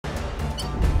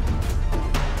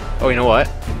Oh, you know what?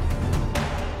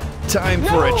 Time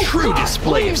for a true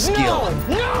display of skill.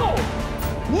 No!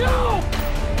 No!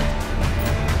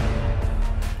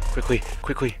 Quickly,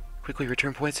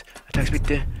 return points. Attack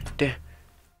speed,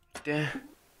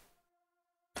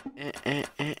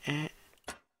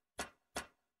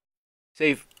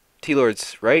 Save.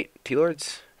 T-Lords, right?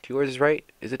 T-Lords? T-Lords is right?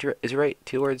 Is it right?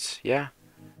 T-Lords, yeah?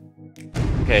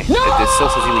 Okay, No! it still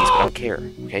says Elise, but I don't care.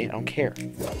 Okay, I don't care.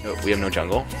 No, we have no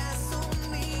jungle.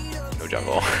 No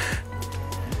jungle.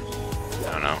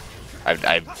 I don't know.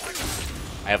 I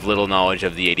have little knowledge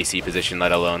of the ADC position,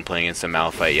 let alone playing in some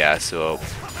Malphite, yeah, so...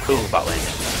 Ooh, bot lane.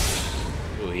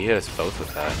 Ooh, he hit us both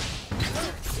with that.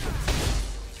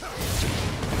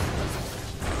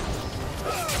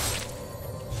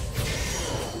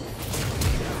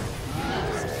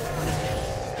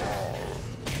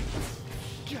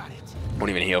 Won't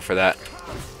even heal for that.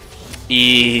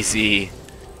 Easy.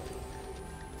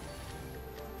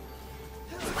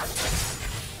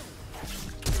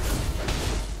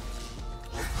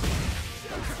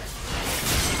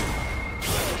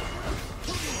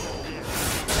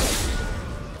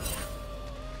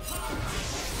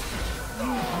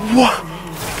 What?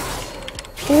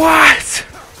 What?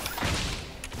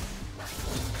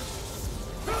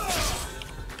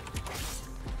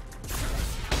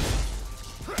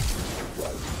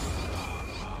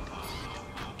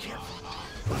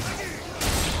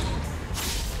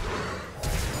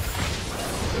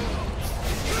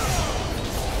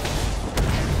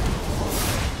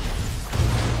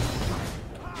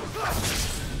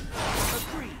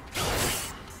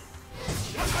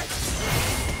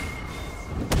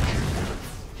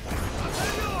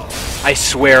 I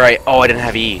swear I didn't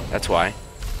have E, that's why.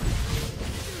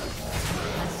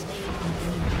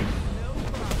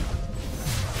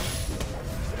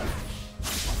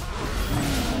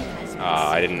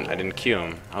 I didn't Q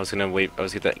him. I was gonna wait, gonna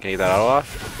get that auto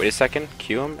off. Wait a second,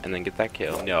 Q him, and then get that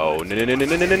kill. No,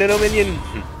 minion!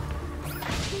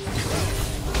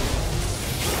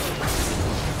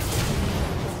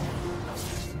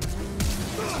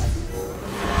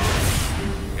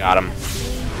 Got him.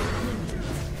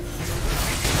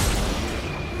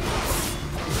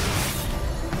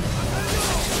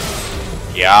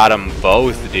 Got them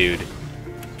both, dude.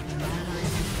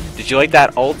 Did you like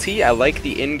that ulti? I like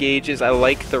the engages. I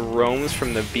like the roams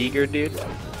from the Beager, dude.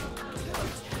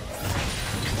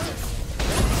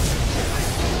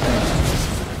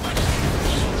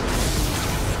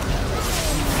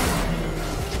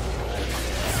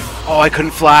 Oh, I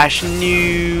couldn't flash.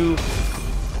 No.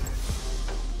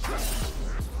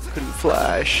 Couldn't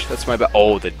flash. That's my bad.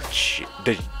 Oh, the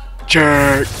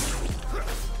jerk.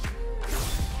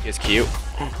 He is cute.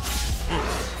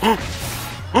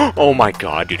 Oh my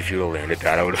god, dude, if you would've landed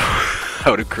that, I would've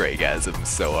Craigasmed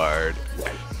so hard.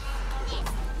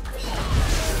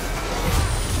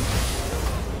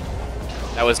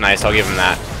 That was nice, I'll give him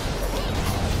that.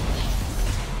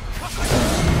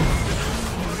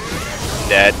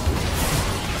 Dead.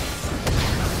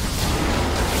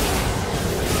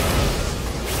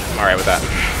 I'm alright with that.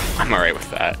 I'm alright with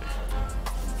that.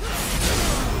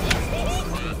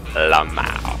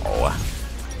 Lamau.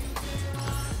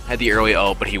 Had the early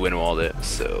ult, but he win-walled it,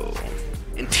 so...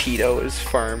 And Tito is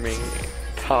farming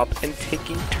top and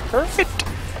taking turret.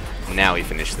 Now we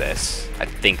finish this. I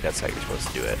think that's how you're supposed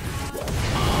to do it.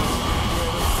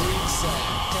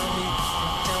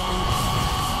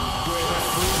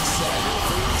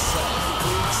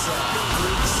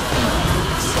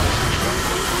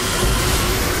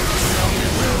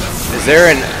 Is there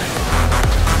an...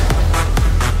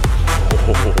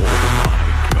 Oh my god.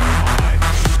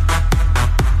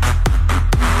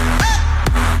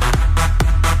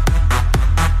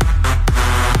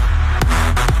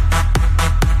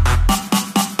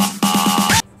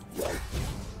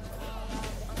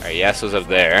 Alright, Yasuo's up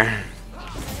there.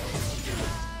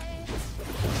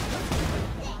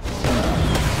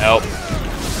 Nope.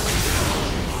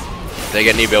 Did I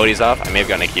get any abilities off? I may have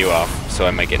gotten a Q off, so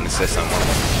I might get an assist on one.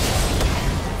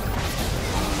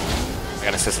 I got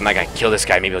an assist on that guy. Kill this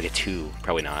guy, maybe I'll get 2.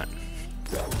 Probably not.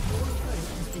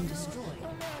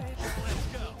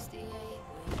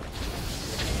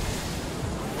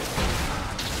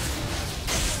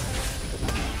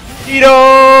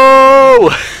 Tito!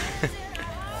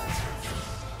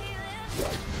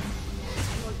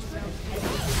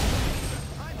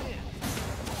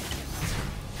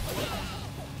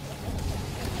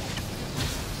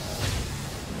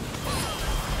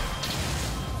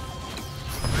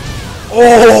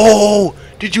 Oh!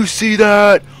 Did you see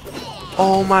that?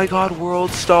 Oh my god,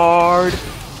 world starred.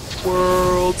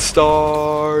 World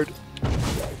starred.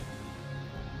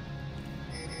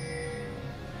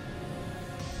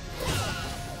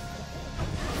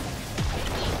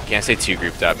 Can't stay too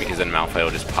grouped up because then Malphite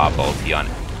will just pop ulti on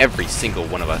every single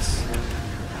one of us.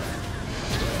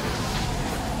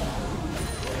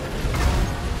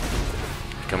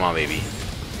 Come on, baby.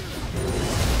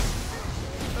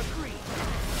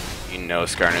 You know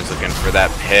Skarner's looking for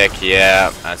that pick.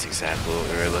 Yeah, that's exactly what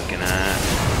we were looking at.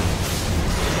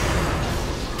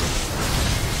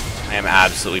 I am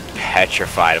absolutely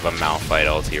petrified of a Malphite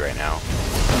ulti right now.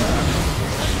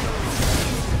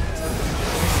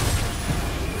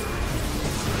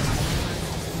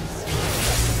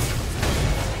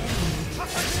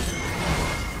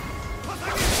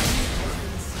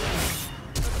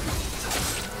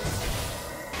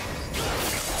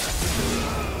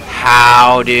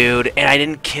 How, dude? And I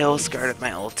didn't kill Scar with my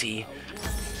ulti.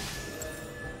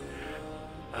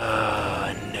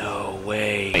 No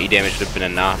way. 8 damage would have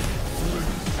been enough.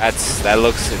 That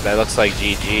looks like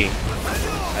GG.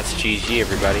 That's GG,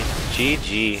 everybody.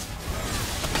 GG.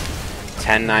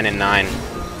 10, 9, and 9. I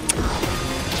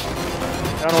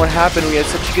don't know what happened. We had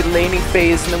such a good laning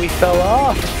phase and then we fell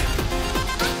off.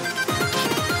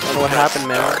 I don't know what happened,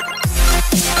 man.